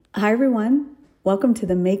Hi, everyone. Welcome to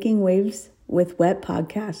the Making Waves with WWETT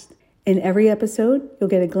podcast. In every episode, you'll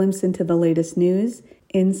get a glimpse into the latest news,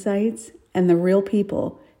 insights, and the real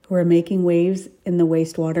people who are making waves in the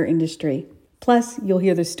wastewater industry. Plus, you'll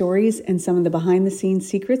hear the stories and some of the behind-the-scenes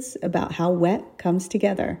secrets about how WWETT comes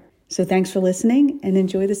together. So thanks for listening and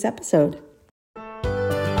enjoy this episode.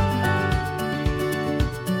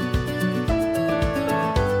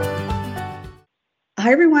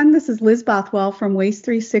 Hi, everyone. This is Liz Bothwell from Waste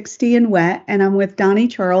 360 and WWETT, and I'm with Dani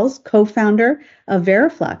Charles, co-founder of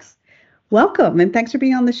Veriflux. Welcome, and thanks for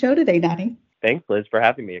being on the show today, Dani. Thanks, Liz, for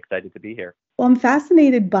having me. Excited to be here. Well, I'm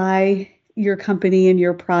fascinated by your company and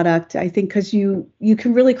your product, I think, because you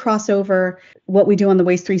can really cross over what we do on the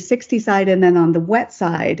Waste 360 side and then on the WWETT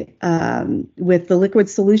side with the liquid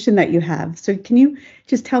solution that you have. So can you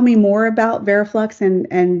just tell me more about Veriflux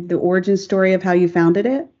and the origin story of how you founded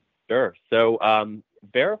it? Sure. So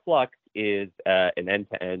Veriflux is an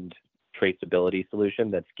end-to-end traceability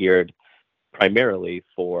solution that's geared primarily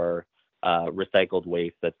for recycled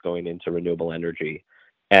waste that's going into renewable energy.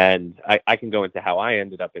 And I can go into how I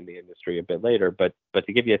ended up in the industry a bit later, but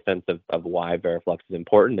to give you a sense of why Veriflux is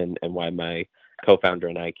important and why my co-founder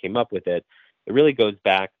and I came up with it, it really goes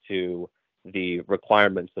back to the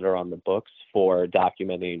requirements that are on the books for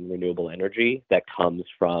documenting renewable energy that comes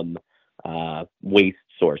from waste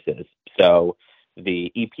sources. So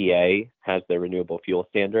the EPA has their renewable fuel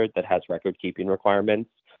standard that has record-keeping requirements.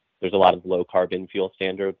 There's a lot of low-carbon fuel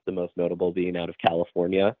standards, the most notable being out of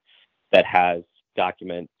California, that has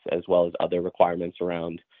documents as well as other requirements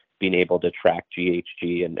around being able to track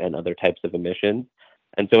GHG and other types of emissions.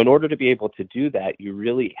 And so in order to be able to do that, you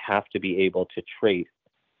really have to be able to trace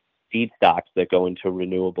feedstocks that go into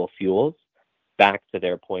renewable fuels back to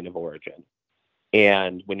their point of origin.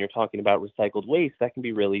 And when you're talking about recycled waste, that can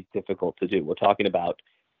be really difficult to do. We're talking about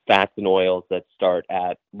fats and oils that start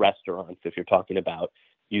at restaurants. If you're talking about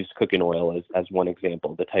used cooking oil as one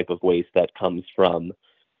example, the type of waste that comes from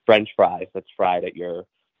French fries that's fried at your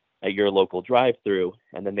local drive-through,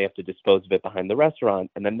 and then they have to dispose of it behind the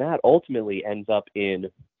restaurant, and then that ultimately ends up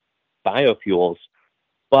in biofuels.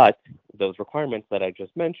 But those requirements that I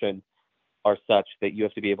just mentioned are such that you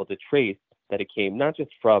have to be able to trace that it came not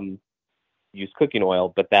just from used cooking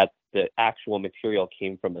oil, but that the actual material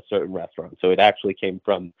came from a certain restaurant. So it actually came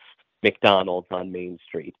from McDonald's on Main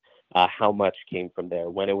Street. How much came from there,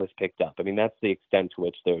 when it was picked up. I mean, that's the extent to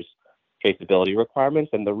which there's traceability requirements.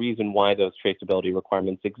 And the reason why those traceability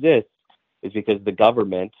requirements exist is because the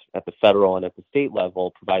government at the federal and at the state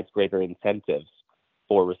level provides greater incentives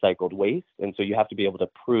for recycled waste. And so you have to be able to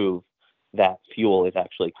prove that fuel is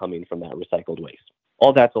actually coming from that recycled waste.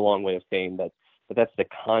 All that's a long way of saying that that's the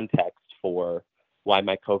context for why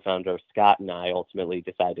my co-founder Scott and I ultimately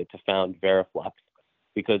decided to found Veriflux,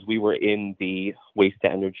 because we were in the waste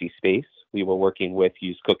to energy space. We were working with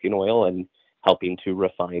used cooking oil and helping to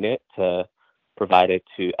refine it to provide it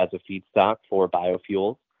as a feedstock for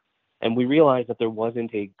biofuels. And we realized that there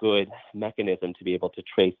wasn't a good mechanism to be able to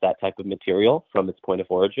trace that type of material from its point of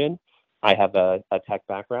origin. I have a tech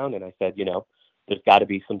background, and I said, there's got to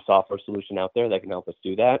be some software solution out there that can help us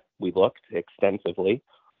do that. We looked extensively.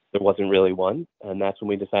 There wasn't really one, and that's when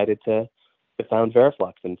we decided to found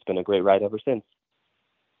Veriflux, and it's been a great ride ever since.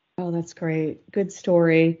 Oh, that's great. Good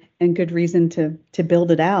story and good reason to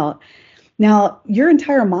build it out. Now, your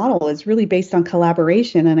entire model is really based on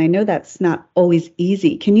collaboration, and I know that's not always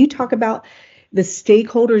easy. Can you talk about the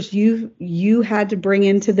stakeholders you had to bring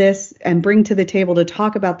into this and bring to the table to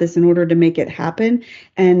talk about this in order to make it happen,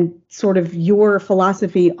 and sort of your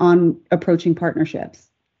philosophy on approaching partnerships?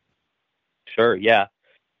 Sure, yeah.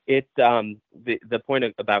 It the point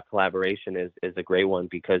about collaboration is a great one,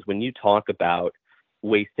 because when you talk about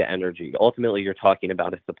waste to energy, ultimately you're talking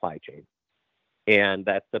about a supply chain. And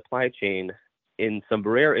that supply chain, in some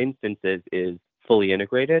rare instances, is fully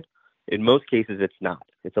integrated. In most cases, it's not.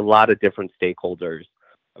 It's a lot of different stakeholders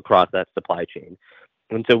across that supply chain.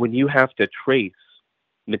 And so when you have to trace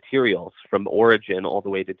materials from origin all the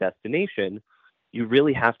way to destination, you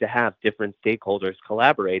really have to have different stakeholders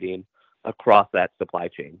collaborating across that supply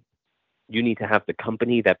chain. You need to have the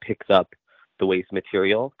company that picks up the waste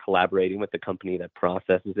material collaborating with the company that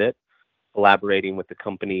processes it, collaborating with the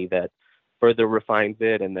company that further refines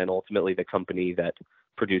it, and then ultimately the company that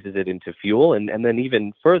produces it into fuel, and then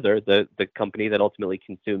even further, the company that ultimately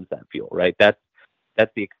consumes that fuel, right? That's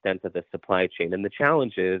the extent of the supply chain. And the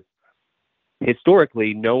challenge is,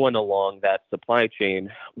 historically, no one along that supply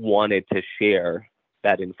chain wanted to share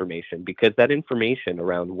that information, because that information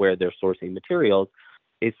around where they're sourcing materials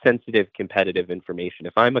is sensitive, competitive information.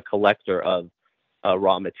 If I'm a collector of a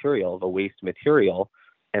raw material, of a waste material,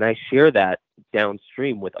 and I share that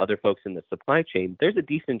downstream with other folks in the supply chain, there's a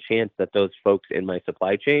decent chance that those folks in my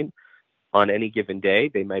supply chain on any given day,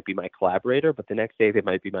 they might be my collaborator, but the next day they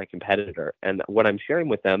might be my competitor. And what I'm sharing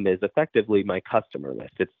with them is effectively my customer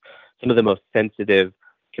list. It's some of the most sensitive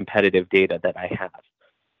competitive data that I have.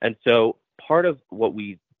 And so part of what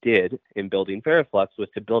we did in building Veriflux was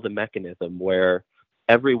to build a mechanism where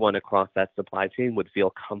everyone across that supply chain would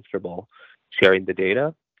feel comfortable sharing the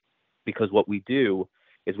data, because what we do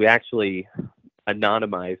is we actually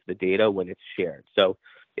anonymize the data when it's shared. So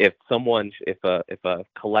if a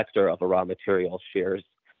collector of a raw material shares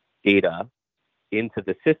data into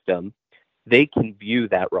the system, they can view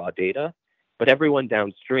that raw data, but everyone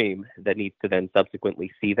downstream that needs to then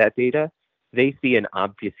subsequently see that data, they see an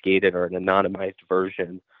obfuscated or an anonymized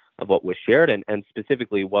version of what was shared, and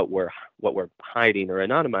specifically what we're hiding or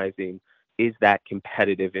anonymizing is that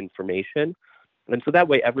competitive information. And so that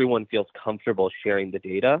way everyone feels comfortable sharing the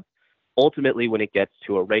data. Ultimately, when it gets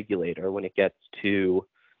to a regulator, when it gets to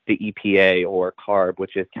the EPA or CARB,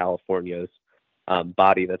 which is California's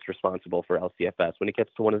body that's responsible for LCFS, when it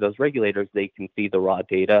gets to one of those regulators, they can see the raw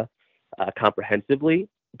data comprehensively,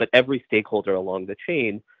 but every stakeholder along the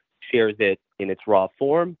chain shares it in its raw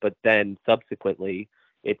form, but then subsequently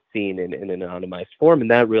it's seen in an anonymized form,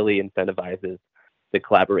 and that really incentivizes the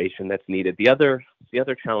collaboration that's needed. The other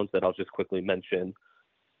challenge that I'll just quickly mention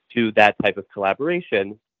to that type of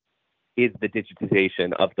collaboration is the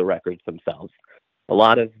digitization of the records themselves. A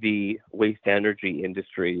lot of the waste energy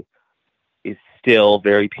industry is still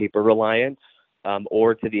very paper reliant,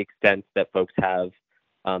 or to the extent that folks have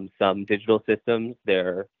some digital systems,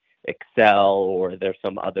 their Excel or there's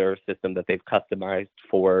some other system that they've customized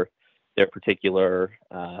for their particular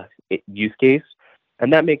use case.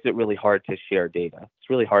 And that makes it really hard to share data. It's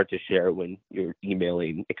really hard to share when you're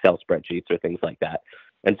emailing Excel spreadsheets or things like that.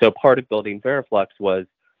 And so part of building Veriflux was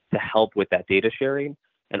to help with that data sharing,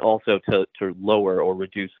 and also to lower or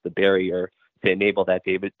reduce the barrier to enable that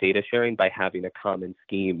data sharing by having a common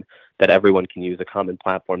scheme that everyone can use, a common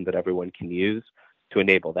platform that everyone can use to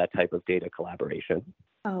enable that type of data collaboration.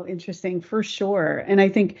 Oh, interesting, for sure. And I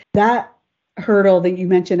think that hurdle that you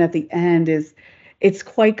mentioned at the end it's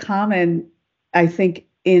quite common, I think,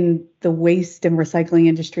 in the waste and recycling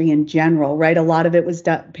industry in general, right? A lot of it was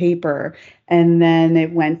paper, and then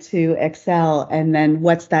it went to Excel, and then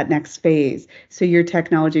what's that next phase? So your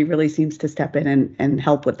technology really seems to step in and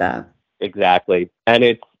help with that. Exactly. And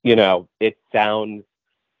it sounds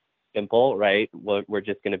simple, right? We're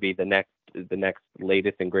just going to be the next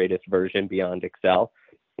latest and greatest version beyond Excel,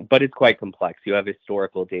 but it's quite complex. You have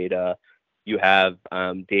historical data, you have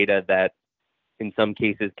data that in some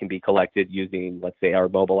cases can be collected using, let's say, our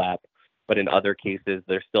mobile app, but in other cases,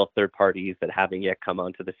 there's still third parties that haven't yet come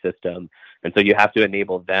onto the system. And so you have to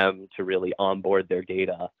enable them to really onboard their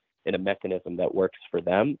data in a mechanism that works for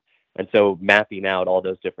them. And so mapping out all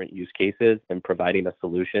those different use cases and providing a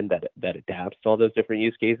solution that adapts to all those different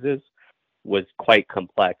use cases was quite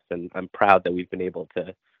complex. And I'm proud that we've been able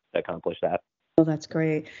to accomplish that. Oh, that's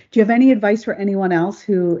great. Do you have any advice for anyone else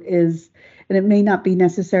who is, and it may not be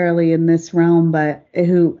necessarily in this realm, but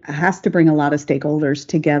who has to bring a lot of stakeholders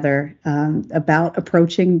together about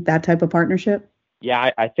approaching that type of partnership?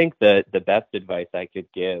 Yeah, I think the best advice I could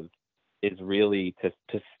give is really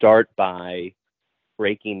to start by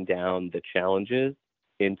breaking down the challenges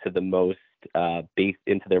into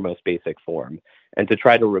into their most basic form, and to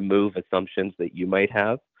try to remove assumptions that you might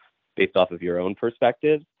have based off of your own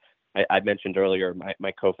perspectives. I mentioned earlier,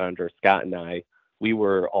 my co-founder Scott and I, we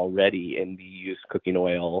were already in the used cooking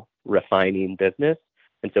oil refining business,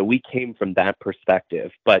 and so we came from that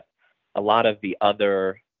perspective. But a lot of the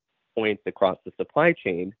other points across the supply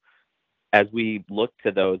chain, as we looked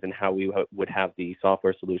to those and how we would have the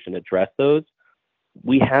software solution address those,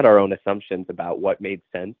 we had our own assumptions about what made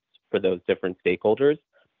sense for those different stakeholders.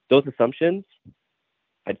 Those assumptions,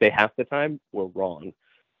 I'd say half the time, were wrong.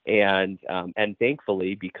 And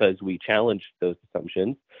thankfully, because we challenged those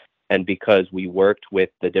assumptions, and because we worked with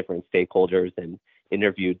the different stakeholders and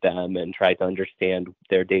interviewed them and tried to understand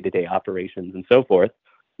their day-to-day operations and so forth,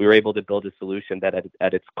 we were able to build a solution that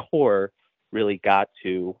at its core really got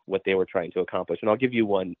to what they were trying to accomplish. And I'll give you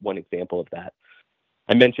one example of that.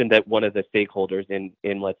 I mentioned that one of the stakeholders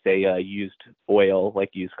in let's say a used oil, like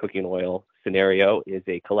used cooking oil scenario, is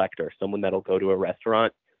a collector, someone that'll go to a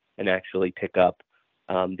restaurant and actually pick up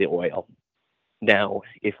the oil. Now,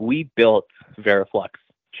 if we built Veriflux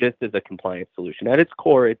just as a compliance solution, at its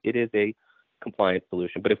core, it is a compliance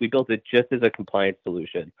solution, but if we built it just as a compliance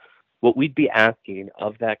solution, what we'd be asking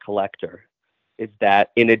of that collector is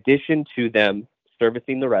that in addition to them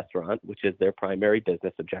servicing the restaurant, which is their primary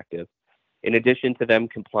business objective, in addition to them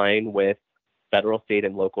complying with federal, state,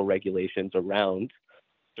 and local regulations around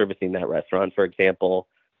servicing that restaurant, for example,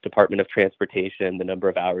 Department of Transportation, the number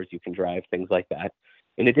of hours you can drive, things like that.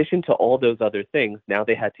 In addition to all those other things, now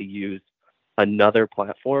they had to use another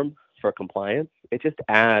platform for compliance. It just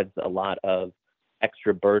adds a lot of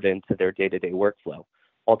extra burden to their day-to-day workflow.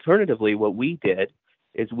 Alternatively, what we did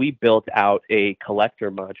is we built out a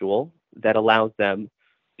collector module that allows them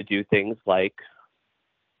to do things like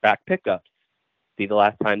track pickups, see the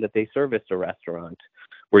last time that they serviced a restaurant.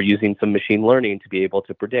 We're using some machine learning to be able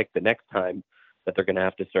to predict the next time that they're going to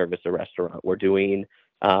have to service a restaurant. We're doing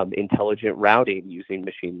intelligent routing using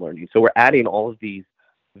machine learning. So we're adding all of these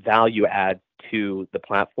value adds to the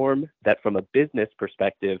platform that from a business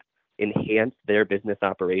perspective enhance their business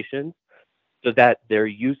operations so that their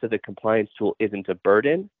use of the compliance tool isn't a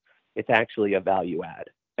burden, it's actually a value add.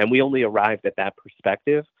 And we only arrived at that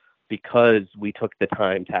perspective because we took the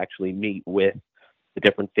time to actually meet with the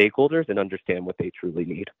different stakeholders and understand what they truly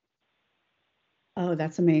need. Oh,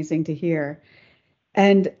 that's amazing to hear.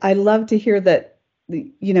 And I love to hear that,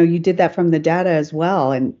 you did that from the data as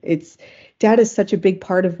well. And data is such a big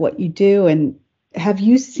part of what you do. And have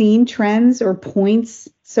you seen trends or points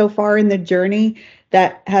so far in the journey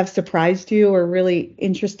that have surprised you or really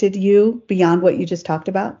interested you beyond what you just talked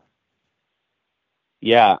about?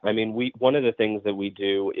 Yeah, I mean, one of the things that we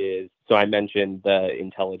do is, so I mentioned the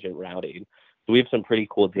intelligent routing. So we have some pretty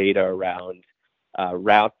cool data around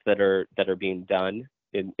routes that are being done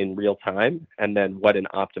in real time, and then what an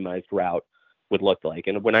optimized route would look like.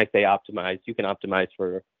 And when I say optimized, you can optimize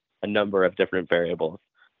for a number of different variables.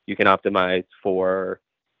 You can optimize for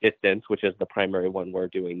distance, which is the primary one we're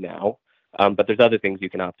doing now. But there's other things you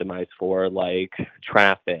can optimize for, like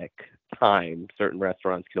traffic, time. Certain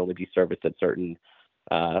restaurants can only be serviced at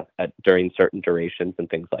during certain durations and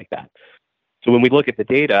things like that. So when we look at the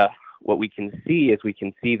data, what we can see is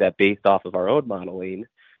that based off of our own modeling,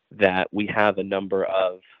 that we have a number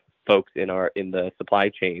of folks in the supply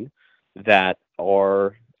chain that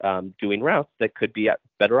are doing routes that could be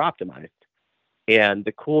better optimized. And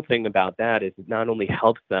the cool thing about that is it not only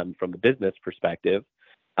helps them from a business perspective,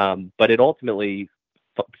 but it ultimately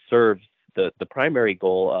serves the primary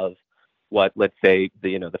goal of what, let's say,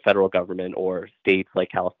 the federal government or states like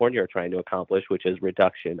California are trying to accomplish, which is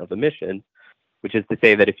reduction of emissions, which is to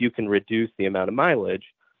say that if you can reduce the amount of mileage,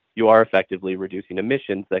 you are effectively reducing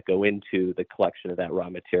emissions that go into the collection of that raw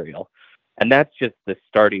material. And that's just the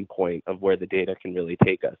starting point of where the data can really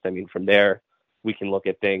take us. I mean, from there, we can look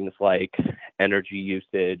at things like energy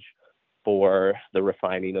usage for the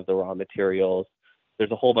refining of the raw materials.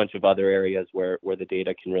 There's a whole bunch of other areas where the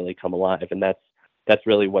data can really come alive. And that's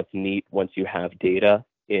really what's neat once you have data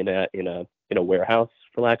in a warehouse,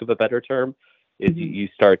 for lack of a better term, is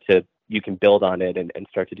you can build on it and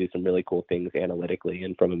start to do some really cool things analytically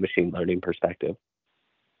and from a machine learning perspective.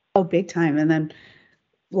 Oh, big time. And then,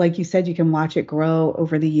 like you said, you can watch it grow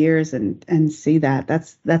over the years and see that.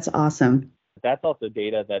 That's awesome. That's also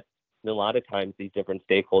data that a lot of times these different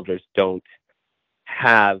stakeholders don't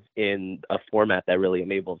have in a format that really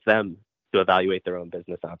enables them to evaluate their own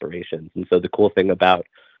business operations. And so the cool thing about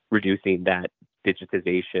reducing that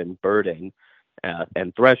digitization burden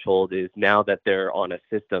and threshold is now that they're on a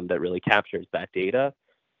system that really captures that data,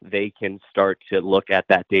 they can start to look at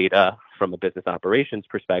that data from a business operations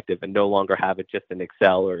perspective and no longer have it just in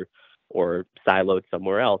Excel or siloed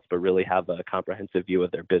somewhere else, but really have a comprehensive view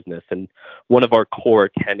of their business. And one of our core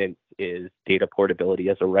tenets is data portability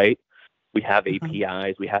as a right. We have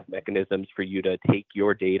APIs, we have mechanisms for you to take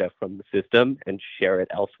your data from the system and share it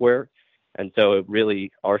elsewhere. And so it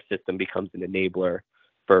really, our system becomes an enabler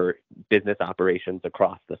for business operations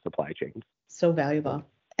across the supply chain. So valuable.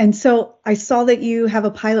 And so I saw that you have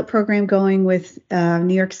a pilot program going with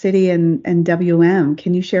New York City and WM.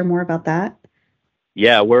 Can you share more about that?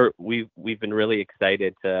 Yeah, we've been really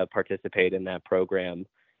excited to participate in that program.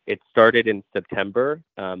 It started in September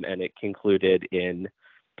and it concluded in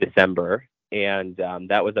December. And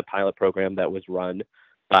that was a pilot program that was run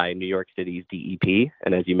by New York City's DEP.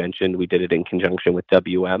 And as you mentioned, we did it in conjunction with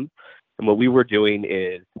WM. And what we were doing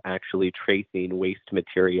is actually tracing waste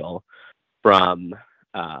material from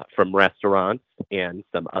restaurants and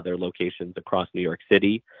some other locations across New York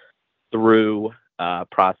City through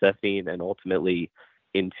processing and ultimately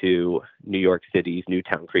into New York City's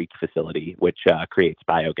Newtown Creek facility, which creates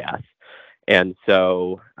biogas. And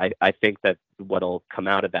so I think that what'll come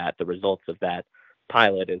out of that, the results of that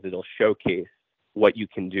pilot, is it'll showcase what you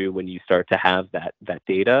can do when you start to have that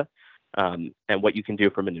data and what you can do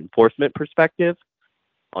from an enforcement perspective.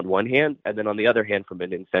 on one hand, and then on the other hand, from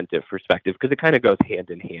an incentive perspective, because it kind of goes hand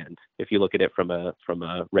in hand. If you look at it from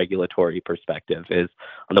a regulatory perspective, is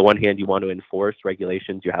on the one hand, you want to enforce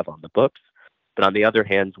regulations you have on the books, but on the other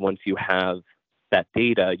hand, once you have that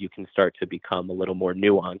data, you can start to become a little more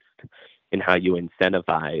nuanced in how you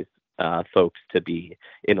incentivize folks to be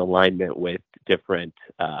in alignment with different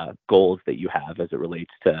goals that you have as it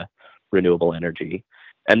relates to renewable energy,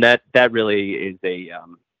 and that really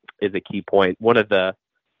is a key point. One of the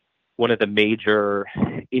major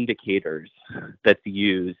indicators that's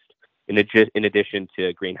used in addition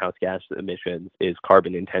to greenhouse gas emissions is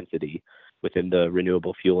carbon intensity within the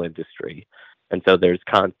renewable fuel industry. And so there's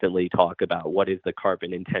constantly talk about what is the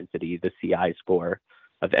carbon intensity, the CI score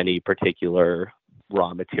of any particular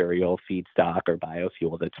raw material, feedstock, or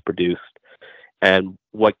biofuel that's produced. And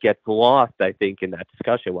what gets lost, I think, in that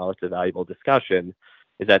discussion, while it's a valuable discussion,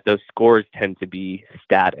 is that those scores tend to be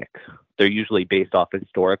static. They're usually based off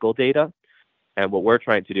historical data. And what we're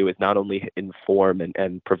trying to do is not only inform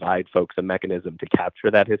and provide folks a mechanism to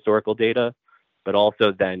capture that historical data, but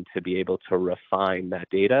also then to be able to refine that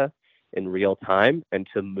data in real time and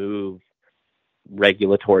to move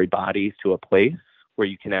regulatory bodies to a place where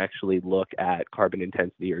you can actually look at carbon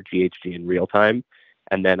intensity or GHG in real time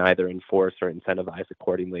and then either enforce or incentivize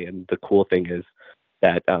accordingly. And the cool thing is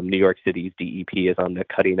that New York City's DEP is on the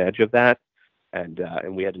cutting edge of that. And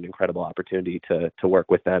we had an incredible opportunity to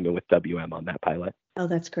work with them and with WM on that pilot. Oh,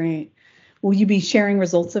 that's great. Will you be sharing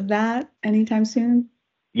results of that anytime soon?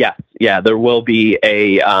 Yeah. There will be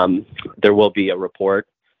a report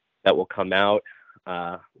that will come out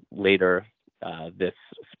later this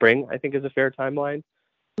spring, I think is a fair timeline.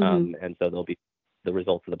 And so the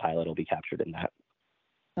results of the pilot will be captured in that.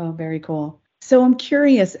 Oh, very cool. So I'm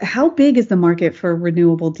curious, how big is the market for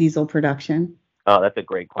renewable diesel production? Oh, that's a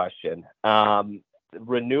great question.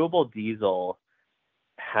 Renewable diesel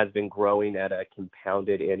has been growing at a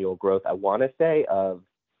compounded annual growth, I want to say, of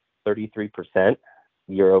 33%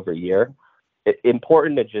 year over year. It's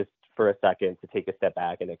important to just for a second to take a step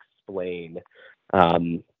back and explain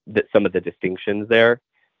some of the distinctions there.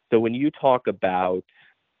 So when you talk about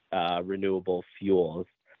renewable fuels,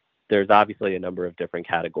 there's obviously a number of different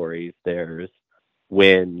categories. There's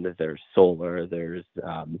wind, there's solar, there's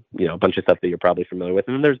a bunch of stuff that you're probably familiar with,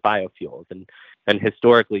 and then there's biofuels. And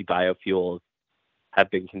historically, biofuels have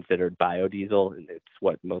been considered biodiesel, and it's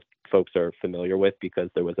what most folks are familiar with because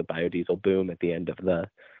there was a biodiesel boom at the end of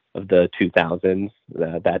the 2000s,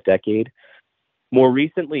 that decade. More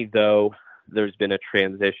recently, though, there's been a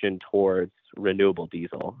transition towards renewable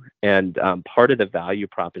diesel, and part of the value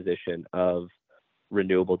proposition of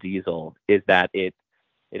renewable diesel is that it's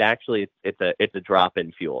a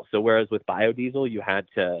drop-in fuel. So whereas with biodiesel you had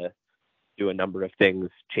to do a number of things,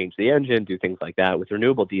 change the engine, do things like that, with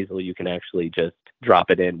renewable diesel you can actually just drop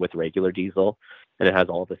it in with regular diesel, and it has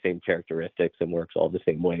all the same characteristics and works all the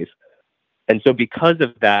same ways. And so because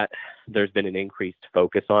of that, there's been an increased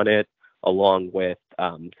focus on it, along with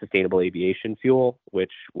sustainable aviation fuel,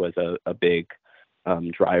 which was a big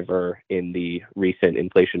driver in the recent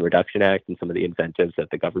Inflation Reduction Act and some of the incentives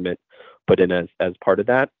that the government put in as part of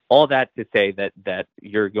that. All that to say that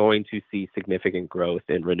you're going to see significant growth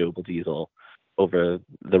in renewable diesel over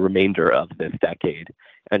the remainder of this decade.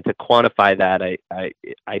 And to quantify that,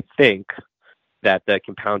 I think that the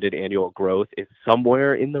compounded annual growth is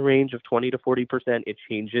somewhere in the range of 20 to 40%. It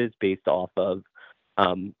changes based off of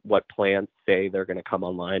what plants say they're going to come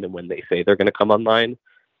online and when they say they're going to come online.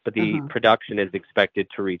 But the production is expected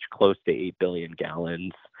to reach close to 8 billion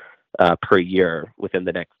gallons per year within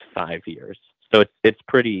the next 5 years. So it's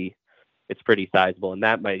pretty sizable, and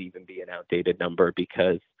that might even be an outdated number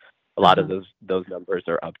because a lot of those numbers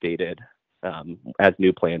are updated as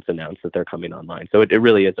new plants announce that they're coming online. So it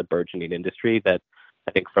really is a burgeoning industry that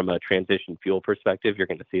I think from a transition fuel perspective, you're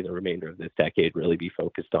going to see the remainder of this decade really be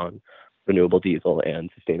focused on renewable diesel and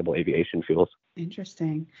sustainable aviation fuels.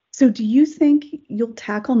 Interesting. So do you think you'll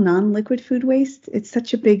tackle non-liquid food waste? It's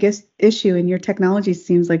such a big issue, and your technology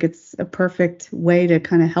seems like it's a perfect way to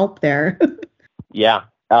kind of help there. Yeah,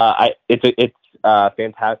 it's a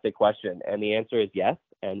fantastic question. And the answer is yes,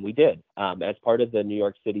 and we did. As part of the New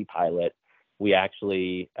York City pilot, we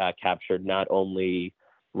actually captured not only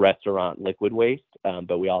restaurant liquid waste,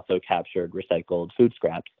 but we also captured recycled food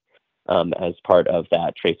scraps as part of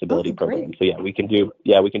that traceability program. So we can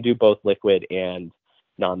do both liquid and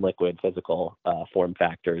non-liquid physical form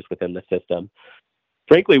factors within the system.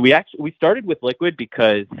 Frankly, we started with liquid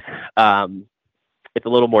because it's a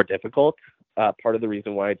little more difficult. Part of the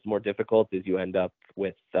reason why it's more difficult is you end up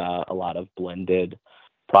with a lot of blended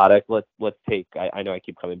product. Let's take, I know I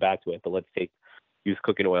keep coming back to it, but let's take use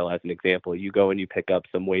cooking oil as an example. You go and you pick up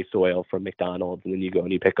some waste oil from McDonald's, and then you go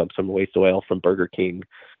and you pick up some waste oil from Burger King.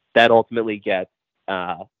 That ultimately gets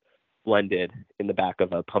blended in the back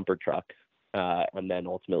of a pumper truck, and then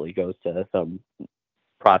ultimately goes to some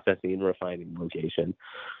processing and refining location.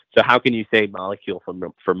 So how can you say molecule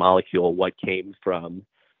for molecule what came from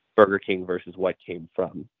Burger King versus what came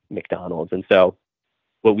from McDonald's? And so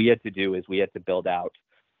what we had to do is we had to build out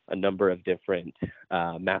a number of different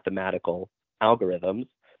mathematical algorithms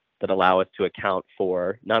that allow us to account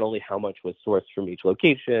for not only how much was sourced from each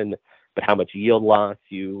location, but how much yield loss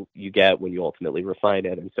you get when you ultimately refine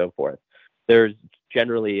it, and so forth. There's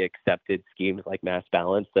generally accepted schemes like mass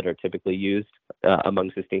balance that are typically used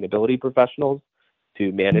among sustainability professionals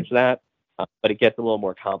to manage that, but it gets a little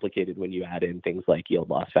more complicated when you add in things like yield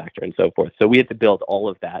loss factor and so forth. So we had to build all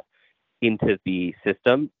of that into the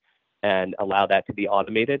system and allow that to be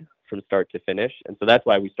automated from start to finish. And so that's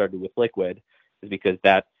why we started with liquid, is because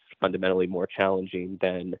that's fundamentally more challenging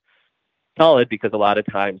than solid, because a lot of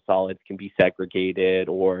times solids can be segregated,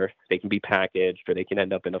 or they can be packaged, or they can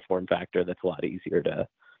end up in a form factor that's a lot easier to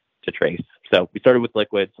trace. So we started with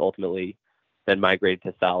liquids, ultimately then migrated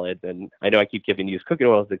to solids. And I know I keep giving you cooking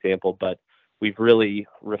oil as an example, but we've really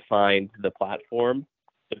refined the platform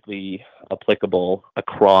to be applicable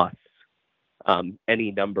across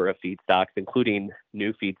any number of feedstocks, including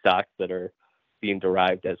new feedstocks that are being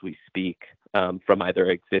derived as we speak from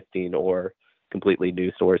either existing or completely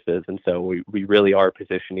new sources. And so we really are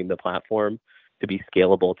positioning the platform to be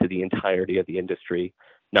scalable to the entirety of the industry,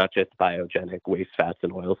 not just biogenic waste fats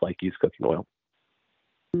and oils like used cooking oil.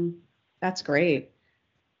 That's great.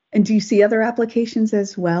 And do you see other applications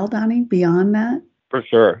as well, Dani, beyond that? For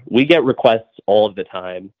sure. We get requests all of the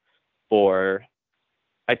time for,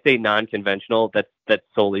 I'd say, non-conventional. That's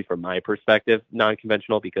solely from my perspective,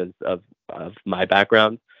 non-conventional because of my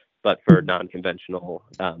background. But for non-conventional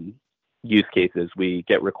use cases, we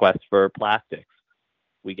get requests for plastics.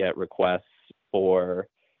 We get requests for,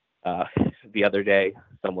 the other day,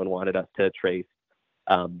 someone wanted us to trace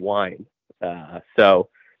wine. So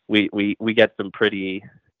we get some pretty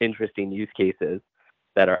interesting use cases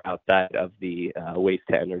that are outside of the waste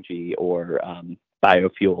to energy or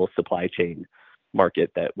biofuel supply chain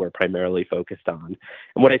market that we're primarily focused on.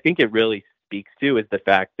 And what I think it really speaks to is the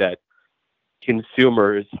fact that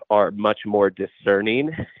consumers are much more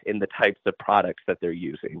discerning in the types of products that they're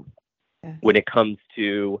using. Yes. When it comes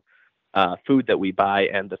to food that we buy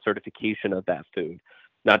and the certification of that food,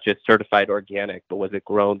 not just certified organic, but was it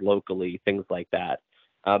grown locally, things like that.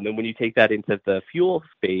 And when you take that into the fuel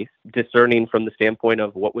space, discerning from the standpoint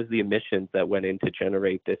of what was the emissions that went in to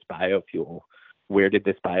generate this biofuel, where did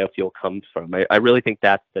this biofuel come from? I really think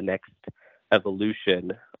that's the next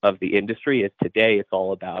evolution of the industry. Is today it's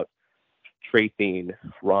all about tracing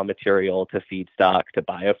raw material to feedstock to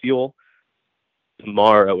biofuel.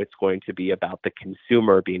 Tomorrow it's going to be about the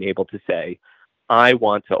consumer being able to say, I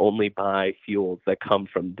want to only buy fuels that come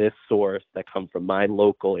from this source, that come from my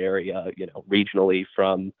local area, regionally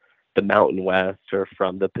from the Mountain West or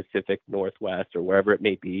from the Pacific Northwest or wherever it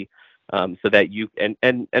may be, so that you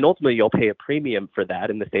and ultimately you'll pay a premium for that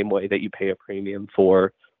in the same way that you pay a premium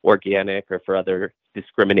for organic or for other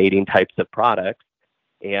discriminating types of products.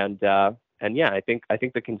 And yeah, I think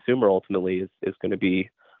the consumer ultimately is going to be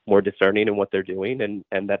more discerning in what they're doing,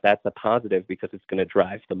 and that's a positive because it's going to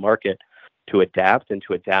drive the market to adapt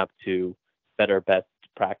to better best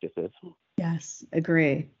practices. Yes,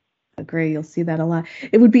 agree. You'll see that a lot.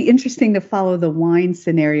 It would be interesting to follow the wine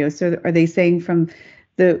scenario. So are they saying from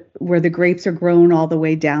where the grapes are grown all the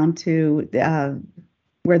way down to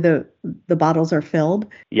where the bottles are filled?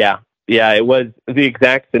 Yeah. It was the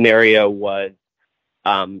exact scenario was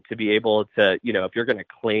to be able to, if you're going to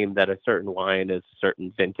claim that a certain wine is a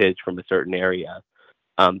certain vintage from a certain area,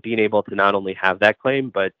 being able to not only have that claim,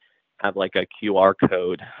 but have like a QR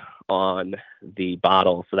code on the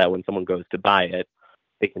bottle so that when someone goes to buy it,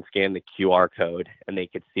 they can scan the QR code and they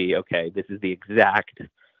could see, okay, this is the exact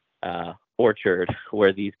orchard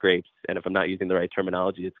where these grapes, and if I'm not using the right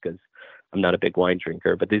terminology, it's because I'm not a big wine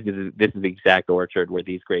drinker, but this is the exact orchard where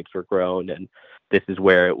these grapes were grown, and this is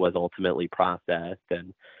where it was ultimately processed,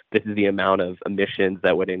 and this is the amount of emissions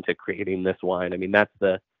that went into creating this wine. I mean, that's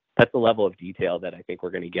the level of detail that I think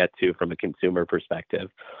we're going to get to from a consumer perspective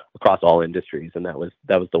across all industries, and that was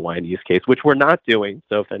the wine use case, which we're not doing.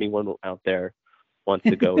 So if anyone out there wants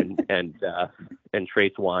to go and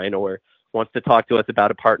trace wine or wants to talk to us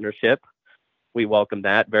about a partnership, we welcome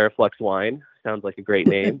that. Veriflux Wine sounds like a great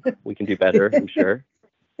name. We can do better, I'm sure.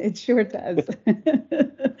 It sure does.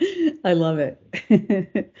 I love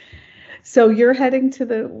it. So you're heading to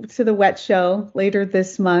the WWETT show later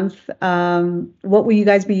this month. What will you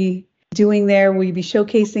guys be doing there? Will you be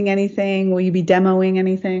showcasing anything? Will you be demoing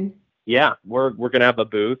anything? Yeah, we're going to have a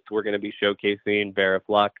booth. We're going to be showcasing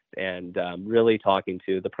Veriflux and really talking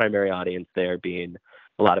to the primary audience there being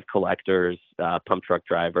a lot of collectors, pump truck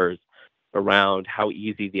drivers, around how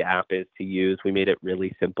easy the app is to use. We made it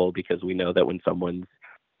really simple because we know that when someone's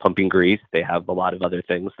pumping grease, they have a lot of other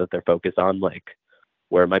things that they're focused on, like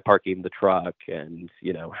where am I parking the truck and,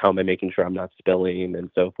 how am I making sure I'm not spilling and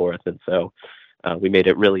so forth. And so we made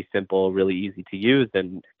it really simple, really easy to use.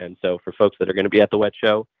 And so for folks that are going to be at the WWETT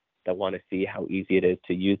show that want to see how easy it is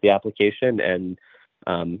to use the application and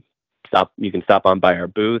you can stop on by our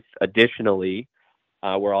booth. Additionally,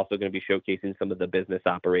 we're also going to be showcasing some of the business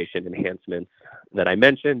operation enhancements that I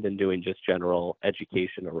mentioned and doing just general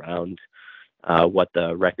education around what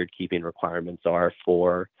the record keeping requirements are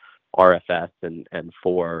for RFS and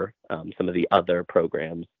for some of the other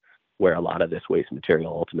programs where a lot of this waste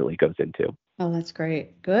material ultimately goes into. Oh, that's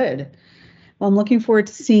great. Good. Well, I'm looking forward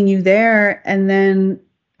to seeing you there. And then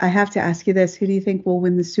I have to ask you this. Who do you think will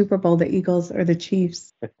win the Super Bowl, the Eagles or the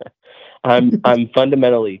Chiefs? I'm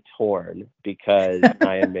fundamentally torn because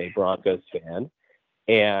I am a Broncos fan.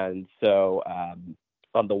 And so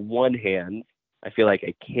on the one hand, I feel like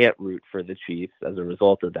I can't root for the Chiefs as a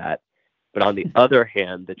result of that. But on the other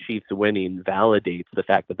hand, the Chiefs winning validates the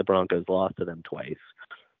fact that the Broncos lost to them twice.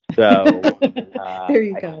 So there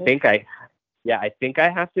you go. I think I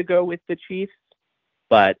have to go with the Chiefs.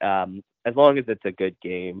 But as long as it's a good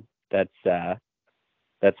game, that's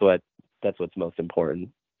what's most important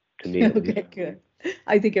to me. Okay, good.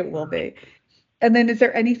 I think it will be. And then is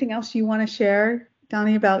there anything else you want to share,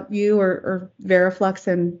 Dani, about you or Veriflux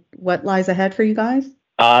and what lies ahead for you guys?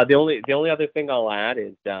 The only other thing I'll add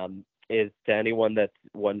is to anyone that's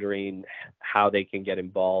wondering how they can get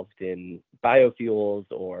involved in biofuels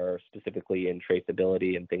or specifically in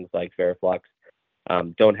traceability and things like Veriflux,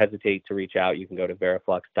 don't hesitate to reach out. You can go to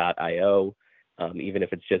veriflux.io, even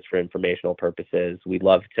if it's just for informational purposes. We'd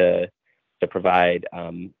love to provide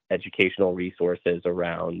educational resources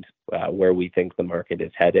around where we think the market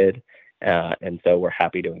is headed. And so we're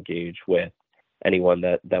happy to engage with anyone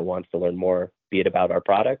that wants to learn more, be it about our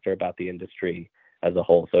product or about the industry as a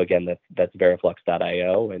whole. So again, that's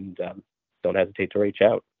veriflux.io, and don't hesitate to reach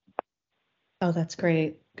out. Oh, that's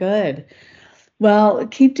great. Good. Well,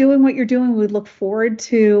 keep doing what you're doing. We look forward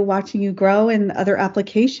to watching you grow in other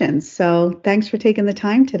applications. So thanks for taking the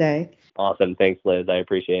time today. Awesome. Thanks, Liz. I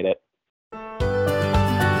appreciate it.